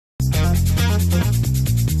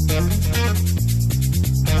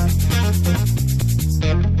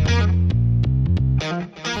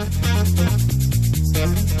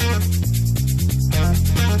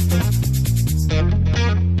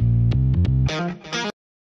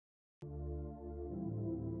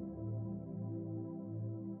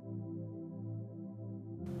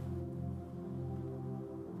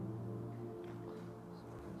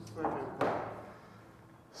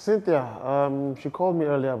Cynthia, she called me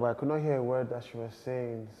earlier, but I could not hear a word that she was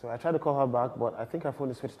saying. So I tried to call her back, but I think her phone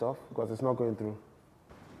is switched off because it's not going through.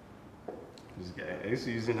 This guy, are you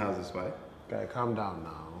still using her as a spy? Guy, calm down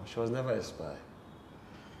now. She was never a spy.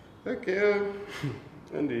 Okay,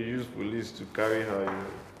 when they use police to carry her,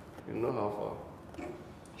 you know how far.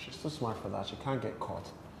 She's too smart for that. She can't get caught.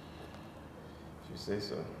 If you say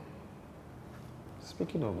so.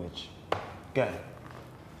 Speaking of which, guy,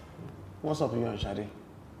 what's up with you and Shadi?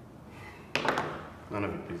 None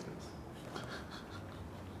of your business.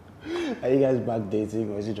 Are you guys back dating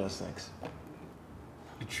or is it just sex?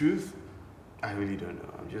 The truth, I really don't know.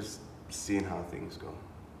 I'm just seeing how things go.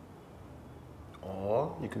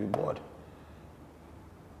 Or you could be bored.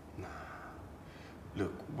 Nah.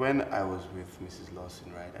 Look, when I was with Mrs.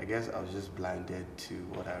 Lawson, right, I guess I was just blinded to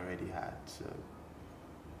what I already had, so.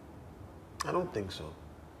 I don't think so.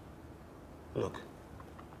 Look,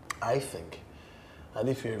 I think that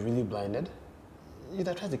if you're really blinded, you'd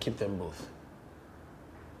have tried to keep them both.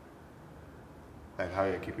 Like how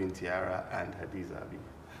you're keeping Tiara and Hadiza, Abi.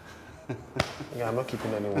 Yeah, I'm not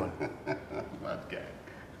keeping anyone. Bad guy.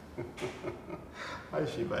 How is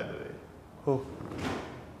she, by the way? Who?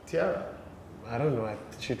 Tiara. I don't know.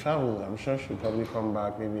 She traveled. I'm sure she'll probably come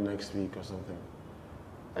back maybe next week or something.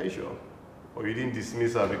 Are you sure? Or you didn't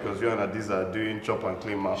dismiss her because you and Hadiza are doing chop and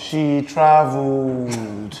clean mouth? She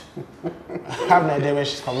traveled. I have no idea when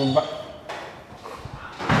she's coming back.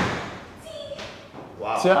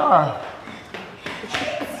 Wow. Tiara.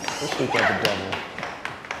 Let's look at the devil.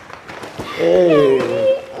 Hey.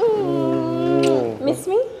 Miss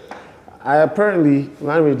me? I apparently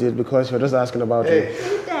Larry did because she was just asking about you. Hey,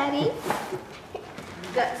 Daddy.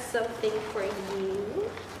 Got something for you.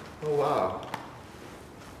 Oh, wow.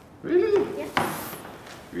 Really? Yes.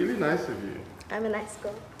 Really nice of you. I'm a nice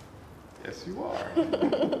girl. Yes, you are.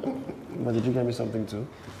 But did you get me something too?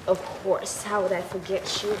 Of course. How would I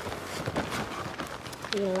forget you?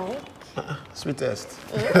 You like? Sweetest.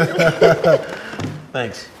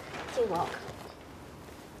 Thanks. You're welcome.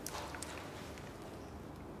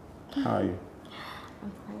 How are you?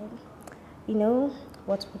 I'm fine. You know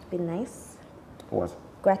what would be nice? What?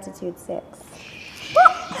 Gratitude sex.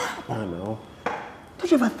 I know.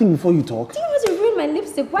 Don't you ever think before you talk? Do you want to ruin my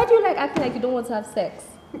lipstick? Why do you like acting like you don't want to have sex?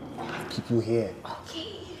 Keep you here.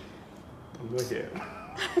 Okay. I'm not here.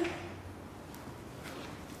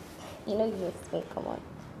 You know you missed me. Come on.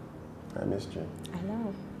 I missed you. I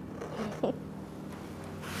know.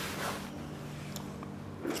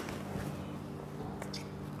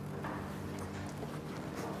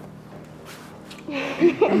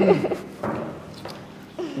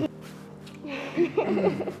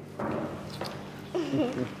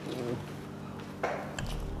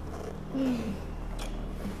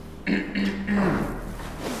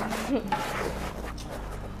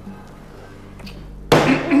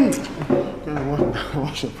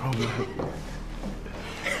 What's your problem?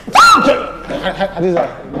 Hadiza,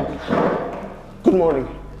 good morning.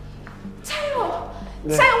 Tayo!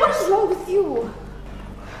 Yeah. Tayo, what is wrong with you?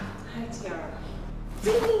 Hi, Tiara.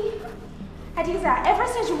 Really? Hadiza, ever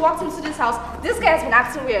since you walked into this house, this guy has been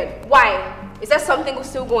acting weird. Why? Is there something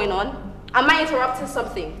still going on? Am I interrupting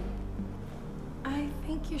something? I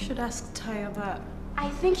think you should ask Tayo that. I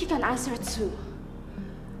think you can answer too.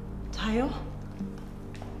 Tayo?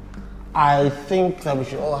 I think that we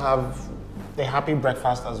should all have a happy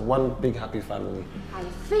breakfast as one big happy family. I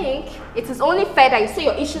think it is only fair that you say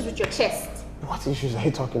your issues with your chest. What issues are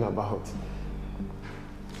you talking about?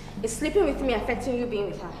 Is sleeping with me affecting you being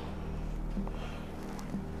with her?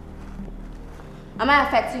 Am I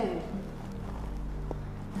affecting you?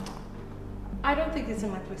 I don't think it's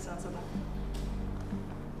in my place to answer that.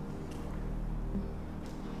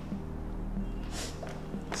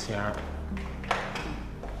 Tiara.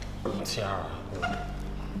 Tiara.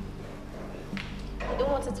 You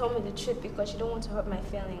don't want to tell me the truth because you don't want to hurt my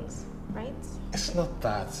feelings, right? It's not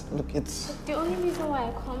that. Look, it's... The only reason why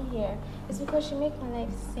I come here is because you make my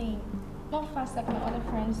life sane. Not fast like my other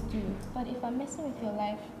friends do. But if I'm messing with your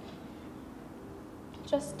life,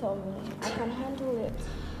 just tell me. I can handle it.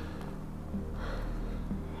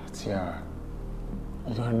 Tiara,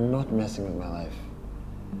 you are not messing with my life.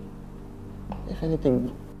 If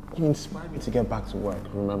anything, you inspired me to get back to work,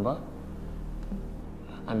 remember?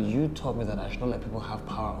 And you told me that I should not let people have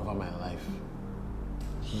power over my life.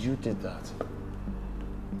 You did that.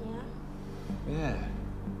 Yeah? Yeah.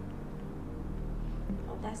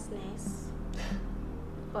 Oh, that's nice.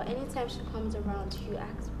 But anytime she comes around, you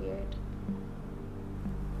act weird.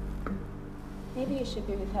 Maybe you should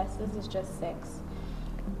be with her since it's just sex.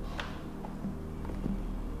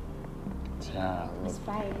 Yeah, It's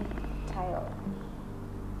fine, Tayo.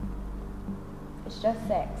 It's just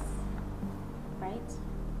sex, right?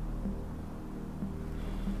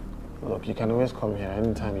 look, you can always come here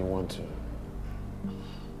anytime you want to.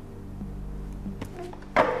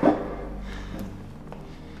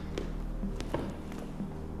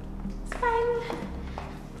 It's fine.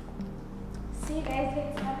 See you guys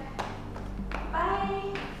later.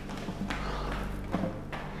 Bye.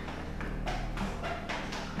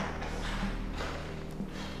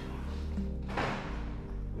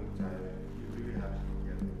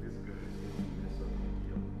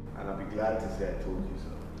 And I'll be glad to say I told you so.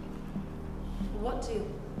 What deal?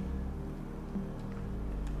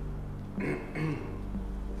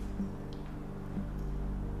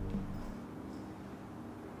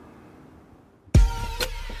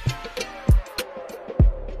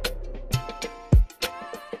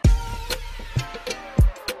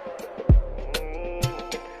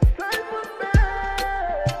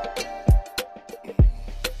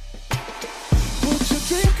 Put your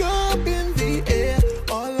drink up in the air.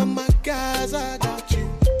 All of my guys, I got you.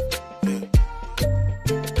 Yeah.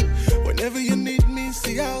 Whenever you need me,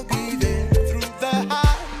 see, I'll be there. Through the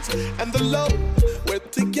highs and the lows, we're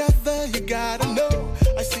together, you gotta know.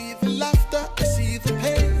 I see the laughter, I see the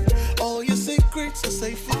pain. All your secrets are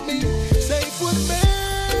safe with me, safe with me.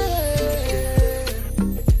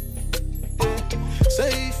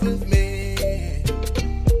 Safe with me.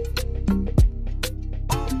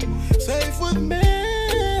 Safe with me.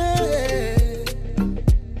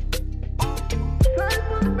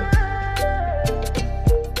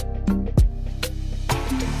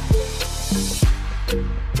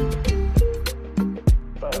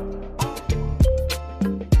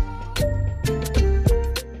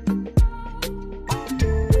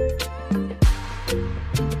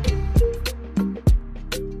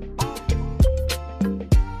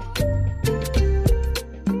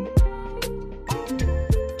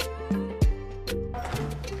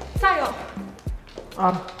 Tayo!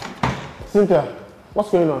 Cynthia,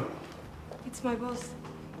 what's going on? It's my boss.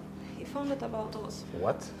 He found out about us.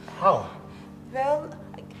 What? How? Well,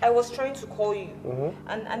 I was trying to call you,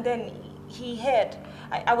 and then he heard.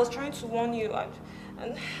 I was trying to warn you, and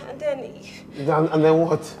then And then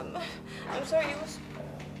what? I'm sorry, it was.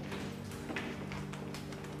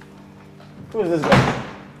 Who is this guy?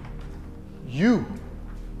 You!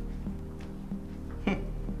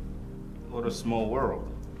 What a small world.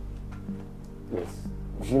 Yes.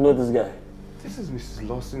 You know this guy? This is Mrs.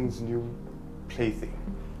 Lawson's new plaything.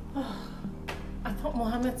 I thought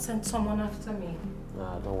Mohammed sent someone after me.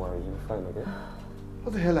 Nah, don't worry, you'll be fine, okay?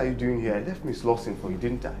 What the hell are you doing here? I left Miss Lawson for you,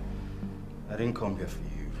 didn't I? I didn't come here for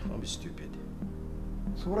you. Don't be stupid.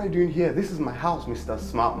 So what are you doing here? This is my house, Mr.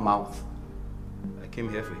 Smart Mouth. I came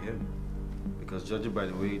here for him. Because judging by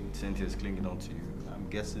the way Cynthia is clinging on to you, I'm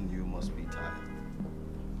guessing you must be tired.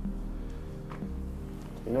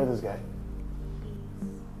 You know this guy?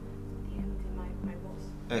 My boss.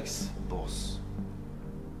 Ex-boss.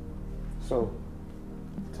 So,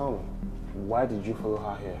 tell me, why did you follow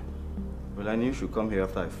her here? Well, I knew she'd come here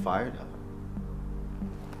after I fired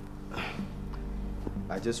her.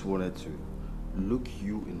 I just wanted to look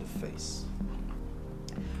you in the face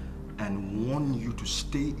and warn you to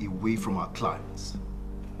stay away from our clients.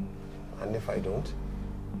 And if I don't?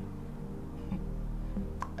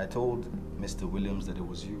 I told Mr. Williams that it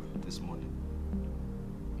was you this morning.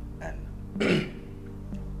 And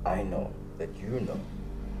I know that you know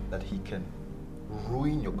that he can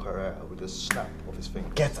ruin your career with a snap of his finger.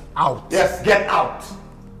 Get out! Yes, get out!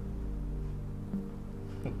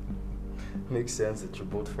 Makes sense that you're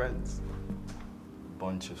both friends.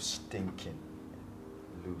 Bunch of stinking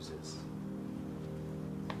losers.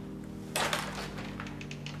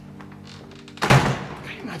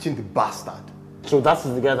 Can you imagine the bastard? So that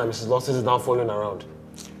is the guy that Mrs. Lawson is now following around.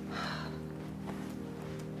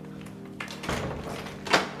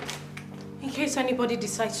 In case anybody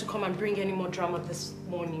decides to come and bring any more drama this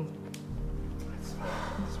morning. It's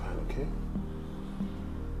fine, okay?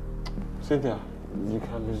 Cynthia, you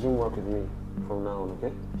can resume work with me from now on,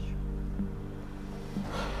 okay?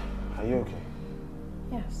 Are you okay?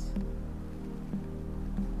 Yes.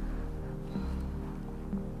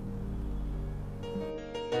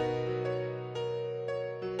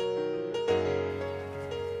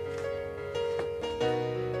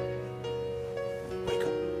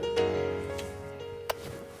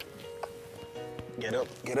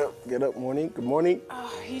 Get up. Morning. Good morning.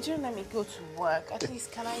 Oh, you don't let me go to work. At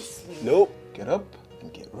least can I sleep? Nope. Get up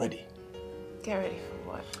and get ready. Get ready for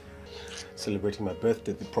what? Celebrating my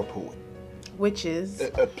birthday the proper way. Which is?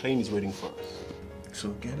 A plane is waiting for us. So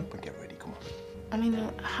get up and get ready. Come on. I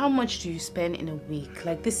mean, how much do you spend in a week?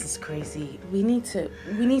 Like, this is crazy. We need to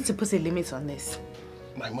put a limit on this.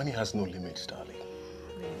 My money has no limits, darling.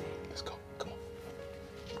 Really? Let's go. Come on.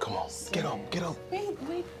 Come on. Get up. Wait.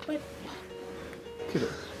 Get up.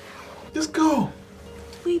 Just go.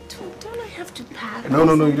 Wait, don't I have to pack? No,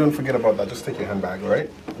 you don't forget about that. Just take your handbag, all right?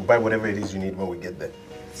 We'll buy whatever it is you need when we get there.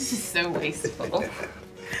 This is so wasteful.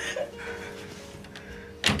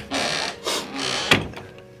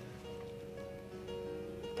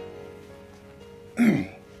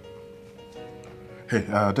 Hey,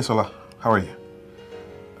 Desola, how are you?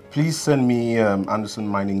 Please send me Anderson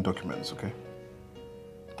Mining documents, okay?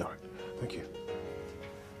 All right, thank you.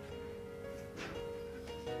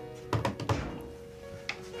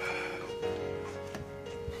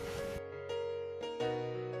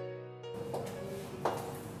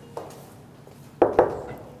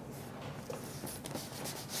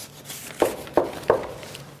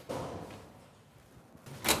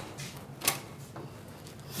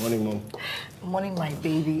 Morning, Mom. Morning, my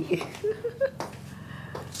baby.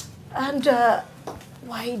 And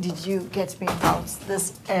why did you get me out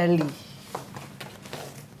this early?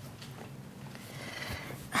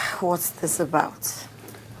 What's this about?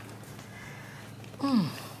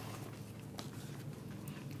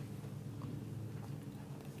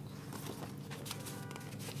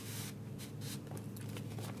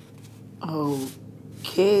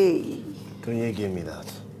 Okay. Tonye gave me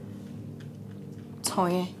that.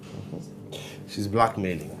 Tonye? She's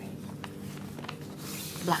blackmailing me.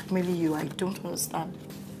 Blackmailing you? I don't understand.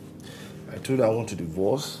 I told her I want to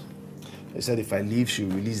divorce. They said if I leave, she'll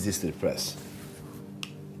release this to the press.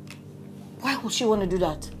 Why would she want to do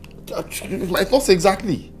that? My thoughts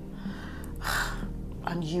exactly.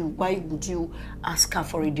 And you, why would you ask her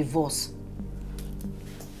for a divorce?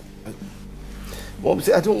 Mom,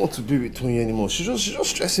 see, I don't want to be with Tony anymore. She's just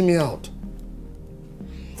stressing me out.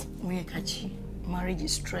 Oyekachi, marriage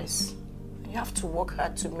is stress. You have to work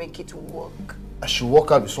hard to make it work. I should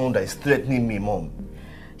walk out with someone that is threatening me, Mom.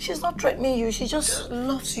 She's not threatening you. She just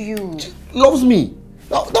loves you. She loves me.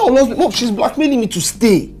 That loves me. Mom, she's blackmailing me to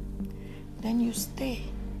stay. Then you stay.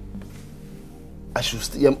 I should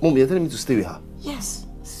stay. Yeah, Mom, you're telling me to stay with her? Yes,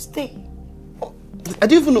 stay. I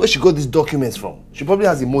don't even know where she got these documents from. She probably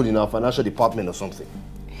has a mole in her financial department or something.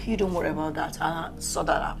 You don't worry about that. I'll sort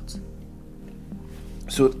that out.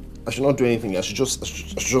 So, I should not do anything. I should just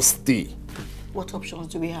stay. What options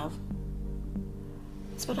do we have?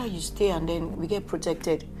 It's better you stay and then we get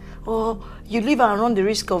protected. Or you leave and run the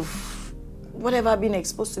risk of whatever being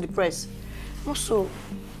exposed to the press. Also,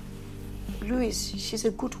 Louise, she's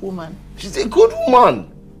a good woman. She's a good woman?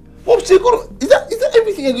 Mom, she's a good... Is that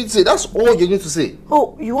everything you're going to say? That's all you're going to say?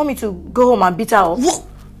 Oh, you want me to go home and beat her up? What?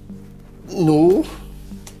 No.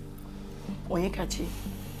 Oyekachi,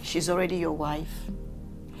 she's already your wife.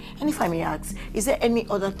 And if I may ask, is there any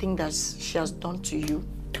other thing that she has done to you?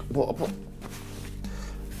 But,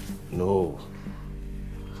 no.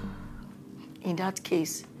 In that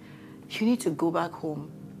case, you need to go back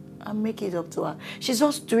home and make it up to her. She's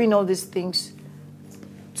just doing all these things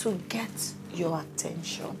to get your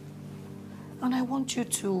attention. And I want you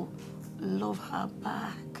to love her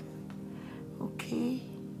back. Okay?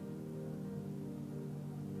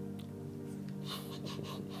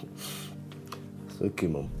 It's okay,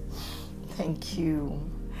 Mom. Thank you.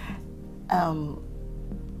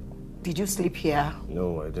 Did you sleep here?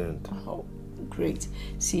 No, I didn't. Oh, great.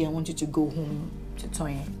 See, I want you to go home to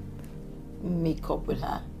Toyin. Make up with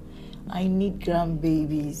her. I need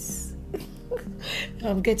grandbabies.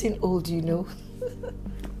 I'm getting old, you know.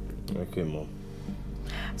 Okay, Mom.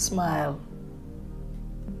 Smile.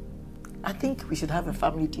 I think we should have a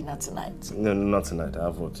family dinner tonight. No, not tonight. I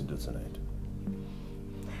have work to do tonight.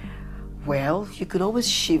 Well, you could always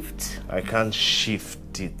shift. I can't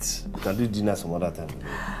shift it. We can do dinner some other time.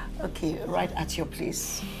 Okay, right at your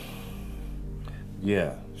place.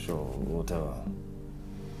 Yeah, sure, whatever.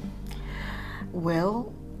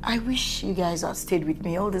 Well, I wish you guys had stayed with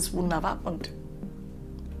me. All this wouldn't have happened.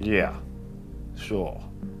 Yeah, sure.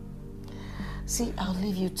 See, I'll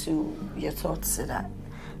leave you to your thoughts, so that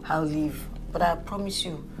I'll leave. But I promise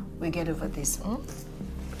you, we'll get over this. Yeah.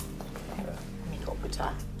 Make up with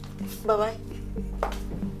her. Bye-bye.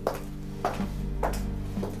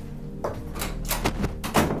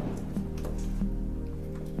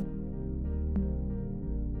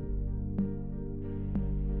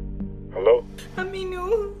 Hello? Ami,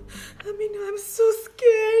 Aminu, I'm so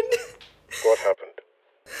scared. What happened?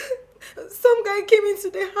 Some guy came into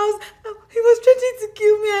the house. He was threatening to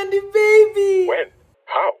kill me and the baby. When?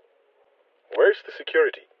 How? Where's the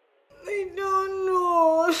security? I don't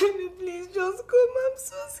know. Please just come. I'm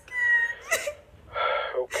so scared.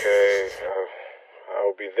 Okay,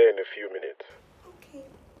 I'll be there in a few minutes. Okay.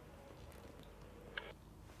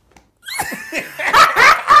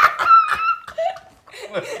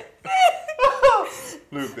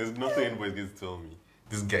 Look, there's nothing anybody's going to tell me.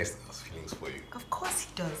 This guy still has feelings for you. Of course he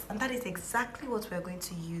does. And that is exactly what we're going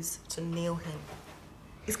to use to nail him.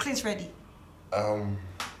 Is Clint ready?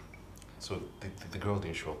 So the girl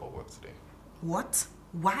didn't show up at work today. What?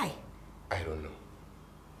 Why? I don't know.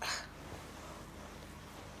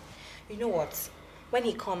 You know what? When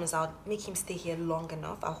he comes out, make him stay here long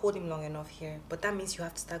enough. I'll hold him long enough here. But that means you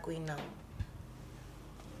have to start going now.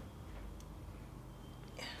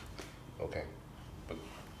 Okay. But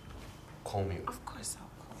call me. Of course I'll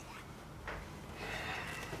call you.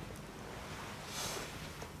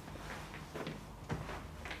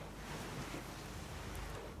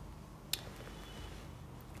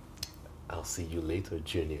 I'll see you later,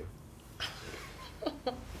 Junior.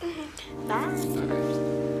 Bye.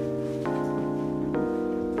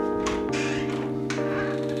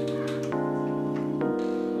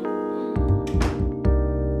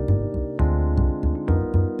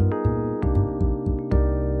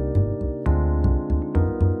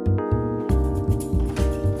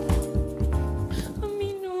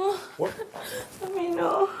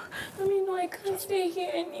 Aminu, I can't stay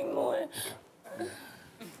here anymore.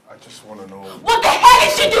 I just want to know... What the hell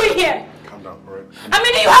is she doing here? Calm down, alright?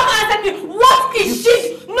 Aminu, you haven't answered me. What is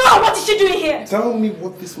she... No, what is she doing here? Tell me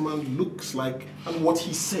what this man looks like and what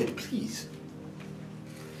he said, please.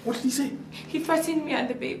 What did he say? He threatened me and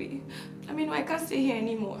the baby. Aminu, I can't stay here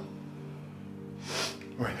anymore.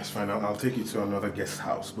 Alright, that's fine. I'll take you to another guest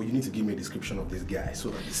house. But you need to give me a description of this guy so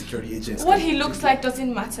that the security agents... What he looks like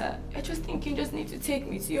doesn't matter. I just think you just need to take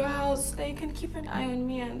me to your house so that you can keep an eye on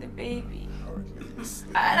me and the baby. Alright, let's...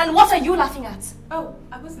 And what are you laughing at? Oh,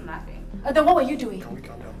 I wasn't laughing. Then what were you doing? Can we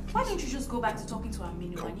calm down? Why don't you just go back to talking to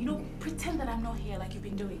Aminu and, you know, pretend that I'm not here like you've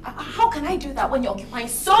been doing? How can I do that when you're occupying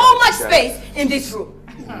so much space in this room?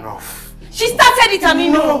 Enough. She started it, Aminu.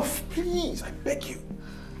 Enough, please. I beg you.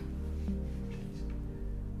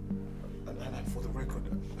 And for the record,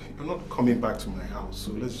 you're not coming back to my house,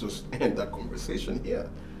 so let's just end that conversation here.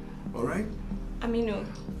 Alright? Aminu,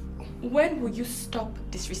 when will you stop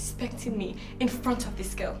disrespecting me in front of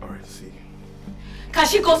this girl? Alright, see. Can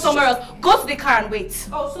she go somewhere else? Go to the car and wait.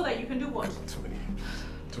 Oh, so that you can do what? Too many.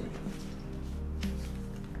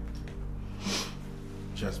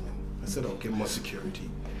 Jasmine, I said I'll get more security,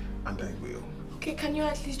 and I will. Okay, can you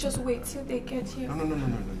at least just wait till they get here? No.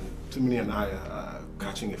 Timini and I are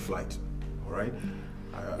catching a flight, alright?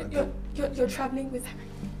 You're traveling with her?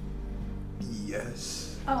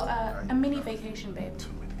 Yes. Oh, a mini vacation, babe.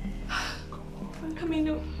 Too many. Come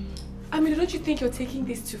on. Aminu, don't you think you're taking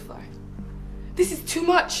this too far? This is too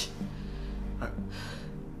much.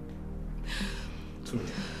 Too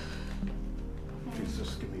many. Please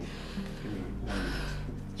just give me 1 minute.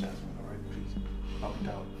 Jasmine, alright, please. I'll be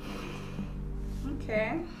down.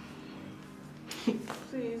 Okay.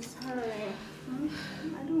 Please, hurry.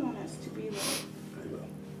 I don't want us to be late. I will.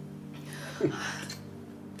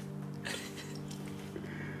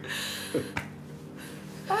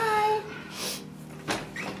 Bye.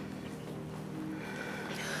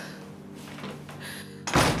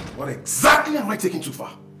 What exactly am I taking too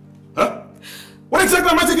far? Huh? What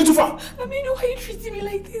exactly am I taking too far? Aminu, why are you treating me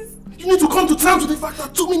like this? You need to come to terms with the fact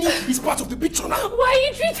that Tumini is part of the picture now. Why are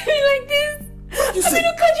you treating me like this? What did you say?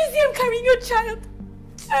 Aminu, can't you see I'm carrying your child?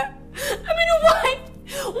 Aminu, why?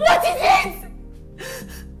 What is it?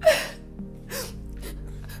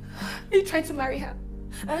 Are you trying to marry her?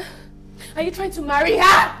 Huh? Are you trying to marry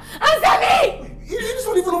her? Answer me! It's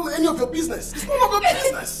not even any of your business. It's none of your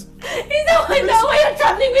business. Is that why you're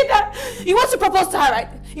traveling with her? You want to propose to her, right?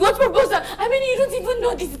 You want to propose to her? I mean, you don't even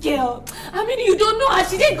know this girl. I mean, you don't know her.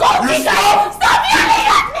 She didn't go with her. Stop yelling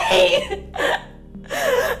at me!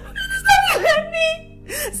 Stop yelling at me!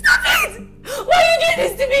 Stop it! Why are you doing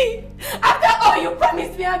this to me? After all you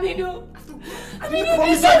promised me, Aminu. Aminu,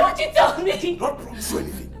 this is what you told me. I did not promise you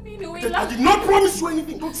anything. Aminu, I did not promise you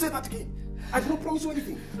anything. Don't say that again. I did not promise you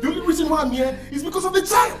anything. The only reason why I'm here is because of the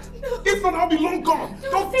child. No. If not, I'll be long gone.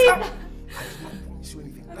 Don't say that. I did not promise you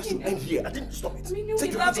anything. That should end here. I didn't stop it.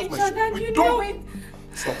 Take your hands off my shoe. You know it.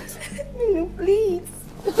 Stop it. Aminu, please.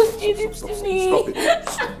 Don't do this to me. Stop it.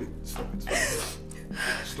 Stop it.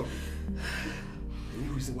 Stop it. The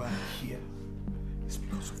only reason why I'm here is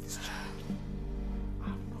because of this child.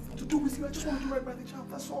 do with you. I just want to do right by the child.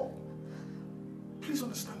 That's all. Please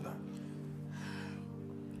understand that.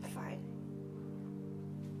 Fine.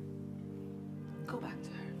 Go back to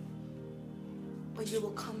her. But you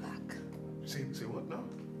will come back. Say what now?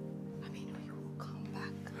 I mean, you will come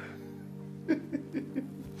back.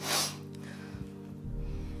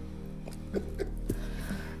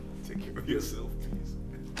 Take care of yourself, please.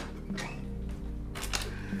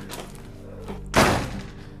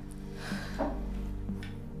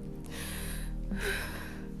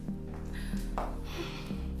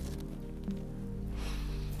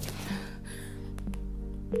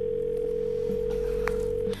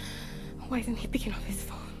 Why isn't he picking up his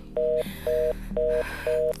phone?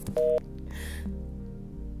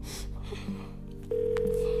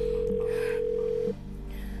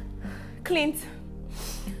 Clint.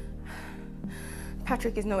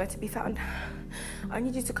 Patrick is nowhere to be found. I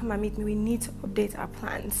need you to come and meet me. We need to update our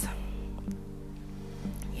plans.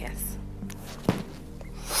 Yes.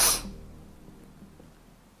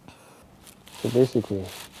 So basically,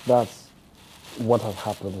 that's what has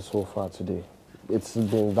happened so far today. It's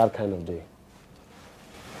been that kind of day.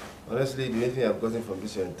 Honestly, the only thing I've gotten from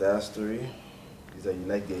this entire story is that you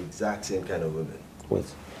like the exact same kind of women. Wait.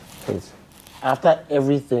 After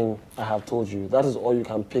everything I have told you, that is all you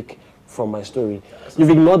can pick from my story. You've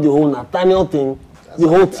ignored the whole Nathaniel thing, the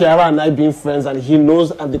whole Tiara and I being friends, and he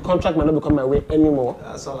knows, and the contract might not become my way anymore.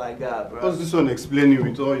 That's all I got, bro. What's this one explaining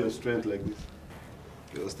with all your strength like this?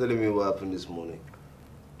 You was telling me what happened this morning.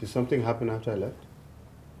 Did something happen after I left?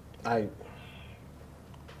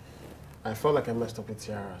 I felt like I messed up with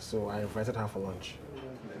Tiara, so I invited her for lunch.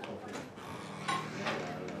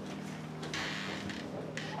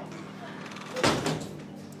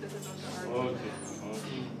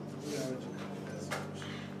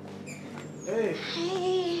 Hey.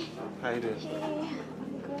 Hey. How you doing? Hey,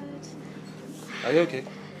 I'm good. Are you okay?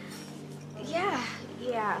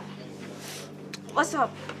 Yeah. What's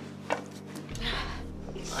up?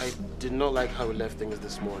 I did not like how we left things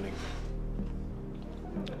this morning.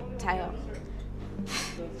 Tayo.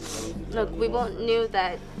 Look, we both knew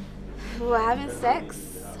that we were having sex,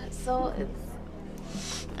 so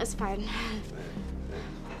it's fine.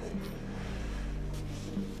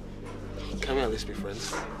 Can we at least be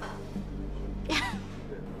friends?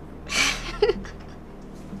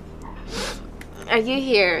 Are you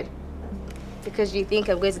here because you think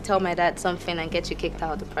I'm going to tell my dad something and get you kicked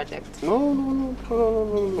out of the project? No.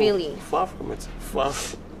 Really? Far from it. Far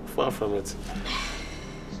from it.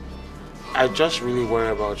 I just really worry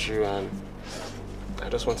about you, and I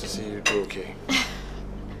just want to see you do okay.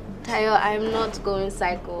 Tayo, I'm not going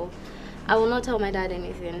psycho. I will not tell my dad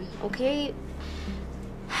anything, okay?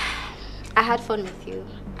 I had fun with you,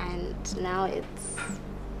 and now it's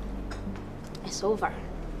over.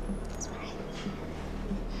 It's fine.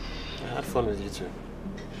 I had fun with you too.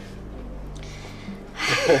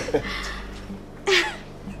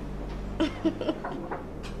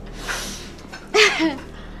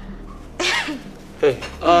 Hey,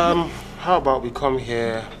 how about we come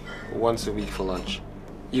here once a week for lunch?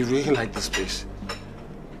 You really like this place.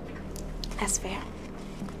 That's fair.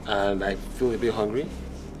 And I feel a bit hungry.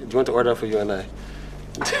 Do you want to order for you and I?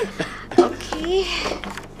 Okay.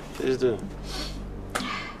 Please do.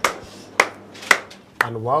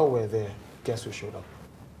 And while we're there, guess who showed up?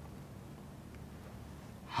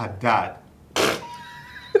 Her dad.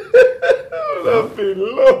 That'd be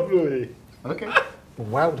lovely. Okay.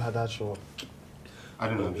 Why would her dad show up? I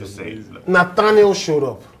don't know, I'm just saying. Nathaniel showed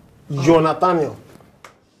up. You're Nathaniel.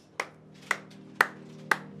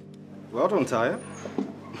 Well done, Taya.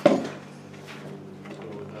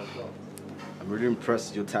 I'm really impressed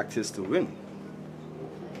with your tactics to win.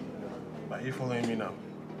 Are you following me now?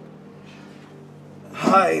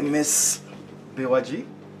 Hi, Miss Bewaji.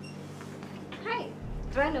 Hi.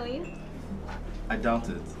 Do I know you? I doubt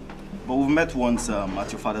it. But we've met once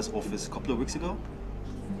at your father's office a couple of weeks ago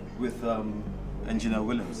with Engineer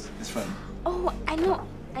Williams, his friend. Oh, I know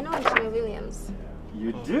Engineer Williams.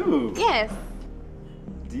 You do? Yes.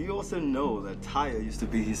 Do you also know that Taya used to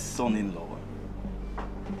be his son-in-law?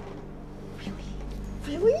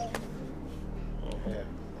 Really? Yeah.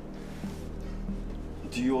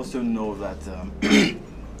 Do you also know that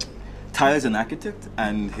Taya is an architect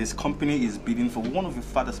and his company is bidding for one of your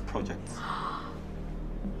father's projects?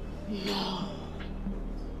 No.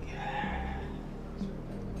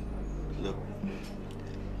 Look,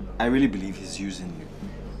 I really believe he's using you.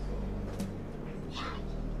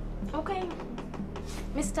 Okay.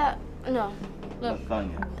 Mr. No. Look.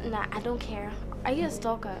 Nathaniel. Nah, I don't care. Are you a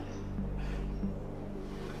stalker?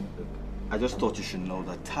 I just thought you should know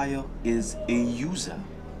that Taya is a user.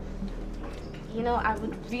 You know, I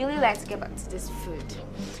would really like to get back to this food.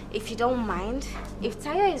 If you don't mind, if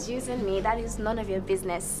Tayo is using me, that is none of your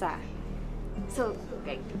business, sir. So,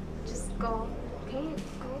 like, just go. Okay,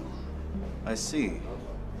 go. I see.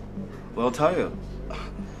 Well, Tayo,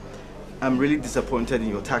 I'm really disappointed in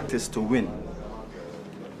your tactics to win.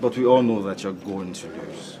 But we all know that you're going to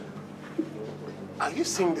lose. Are you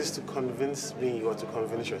saying this to convince me or to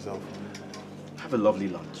convince yourself? Have a lovely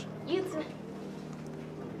lunch. You too.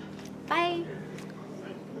 Bye.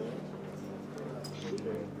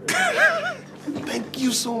 Thank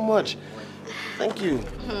you so much. Thank you.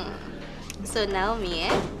 So Naomi,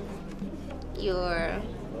 your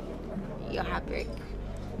heartbreak.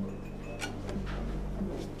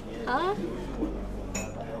 Huh?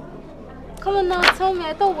 Come on now, tell me.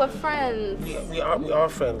 I thought we were friends. We are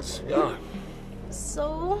friends. We are.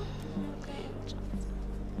 So?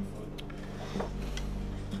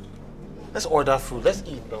 Let's order food. Let's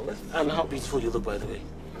eat now. And how beautiful you look, by the way.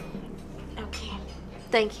 Okay.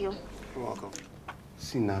 Thank you. You're welcome.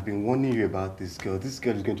 See, now I've been warning you about this girl. This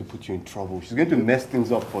girl is going to put you in trouble. She's going to mess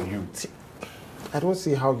things up for you. See, I don't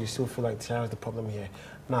see how you still feel like Tiara is the problem here.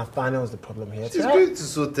 Nathaniel is the problem here. She's going to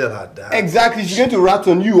so tell her dad. Exactly. She's going to rat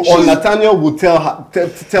on you, or Nathaniel will tell her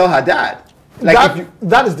dad. Like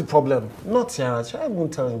that is the problem. Not Tiara. Tiara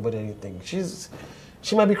won't tell anybody anything.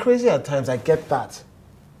 She might be crazy at times. I get that,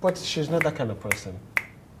 but she's not that kind of person.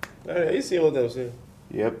 Are you seeing what I'm saying?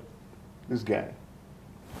 Yep. This guy.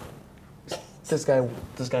 This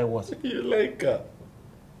guy what? You like her.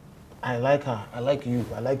 I like her. I like you.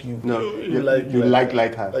 I like you. No, you like her. You like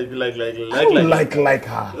her. I don't like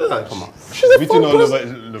her. Oh, come on. She's a beating all over.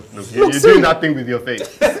 Look. You're doing that thing with your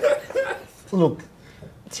face. Look,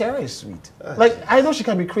 Tiara is sweet. Like, I know she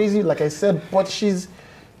can be crazy, like I said, but she's...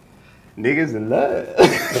 Niggas in love.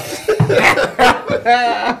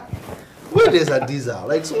 Where there's a diesel,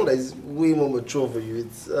 like someone that is way more mature for you,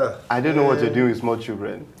 it's... I don't know what to do with small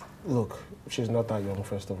children. Look, she's not that young,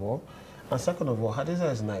 first of all. And second of all, Hadiza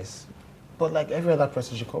is nice. But like every other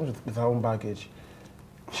person, she comes with her own baggage.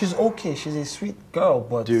 She's okay, she's a sweet girl,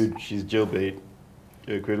 but... Dude, she's jailbait.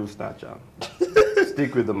 You're a cradle snatcher.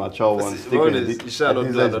 Stick with the mature one. Stick with the... You shall not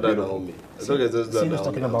do another Naomi. See who's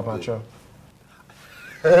talking about mature.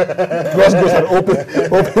 Just goes and open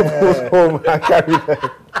home and carry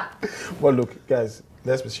them. But look, guys,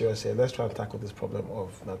 let's be serious here. Let's try and tackle this problem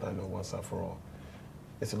of Nathaniel once and for all.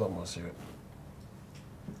 It's a lot more serious.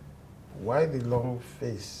 Why the long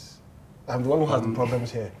face? I'm the one who has the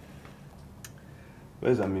problems here.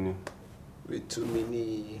 Where's Aminu? With too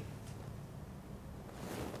many.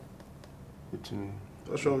 With too many.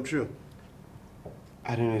 What's wrong with you?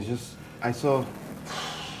 I don't know, it's just... I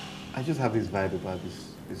just have this vibe about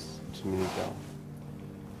this too many girl.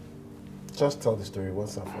 Just tell the story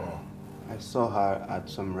once and for all. I saw her at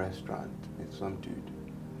some restaurant with some dude.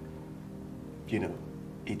 You know,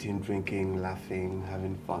 eating, drinking, laughing,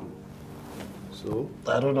 having fun. So?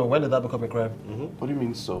 I don't know, when did that become a crime? What do you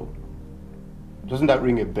mean so? Doesn't that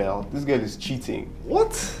ring a bell? This girl is cheating.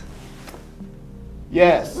 What?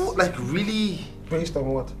 Yes. What, like really? Based on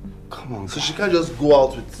what? Come on. So she can't just go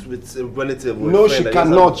out with a relative or No, a friend she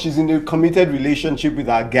cannot. She's in a committed relationship with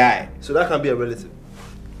her guy. So that can be a relative.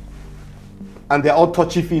 And they're all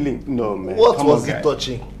touchy-feeling. No, man. What was he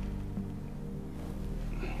touching?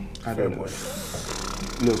 I don't know.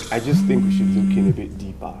 Look, I just think we should look in a bit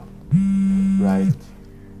deeper. Right?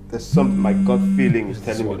 There's some... My gut feeling is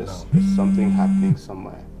telling me there's something happening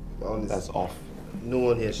somewhere. That's off. No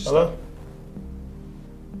one here should Hello? start.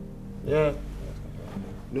 Yeah.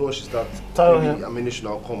 No one should start. Tell him. I mean, you should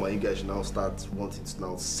now come and you guys should now start wanting to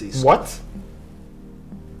now say something. What?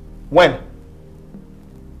 When?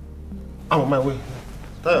 I'm on my way.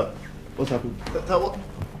 Tayo. What's happening? Tayo, what?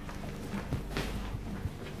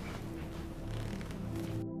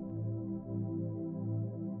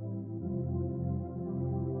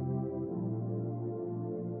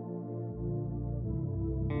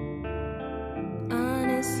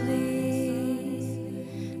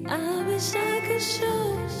 I wish I could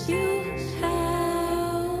show you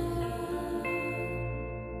how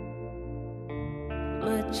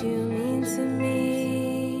much you mean to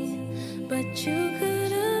me, but you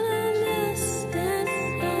couldn't understand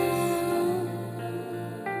how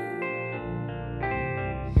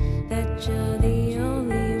that you're the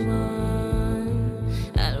only one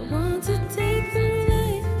I'd want to take through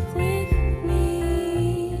life with me.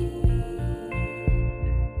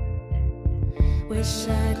 Wish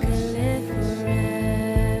I could live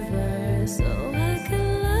forever so I could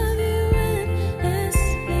love you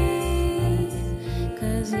endlessly,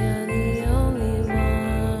 'cause you're the only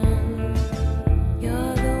one.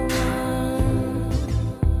 You're the one.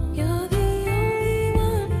 You're the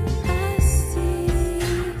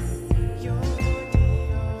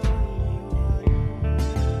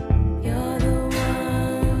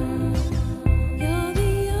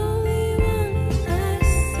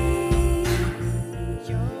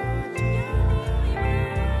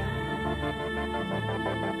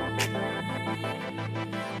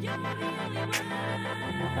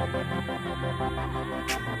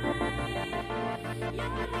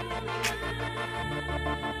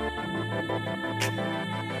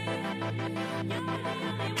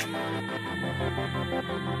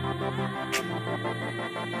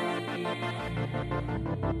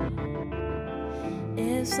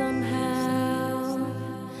If somehow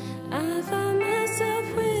I found myself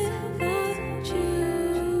without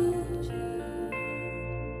you,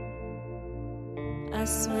 I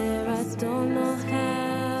swear I don't know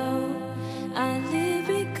how I live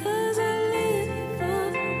because I live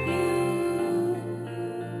for you.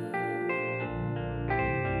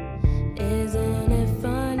 Isn't it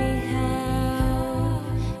funny how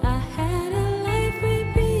I had a life way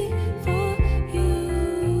before you,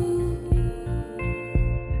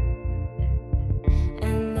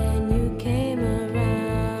 and then you came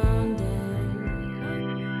around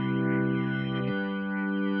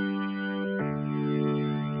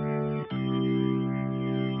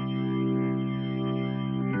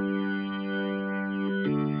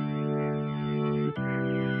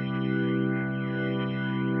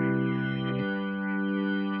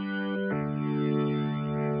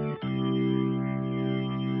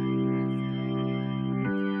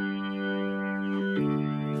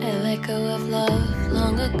a let go of love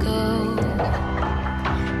long ago.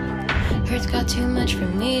 Hurt's got too much for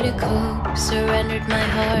me to cope. Surrendered my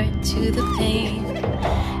heart to the pain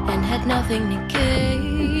and had nothing to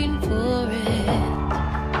gain for it.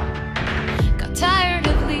 Got tired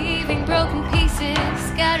of leaving broken pieces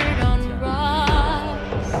scattered on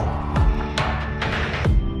rocks,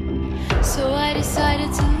 so I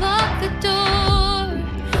decided to lock the door.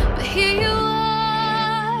 But here you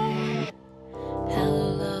are. Hello,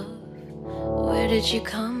 love. Where did you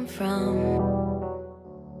come from?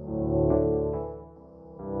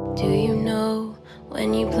 Do you know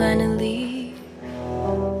when you plan to leave?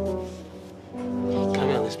 Can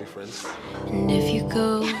we at least be friends? And if you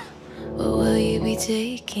go, what will you be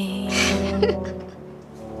taking?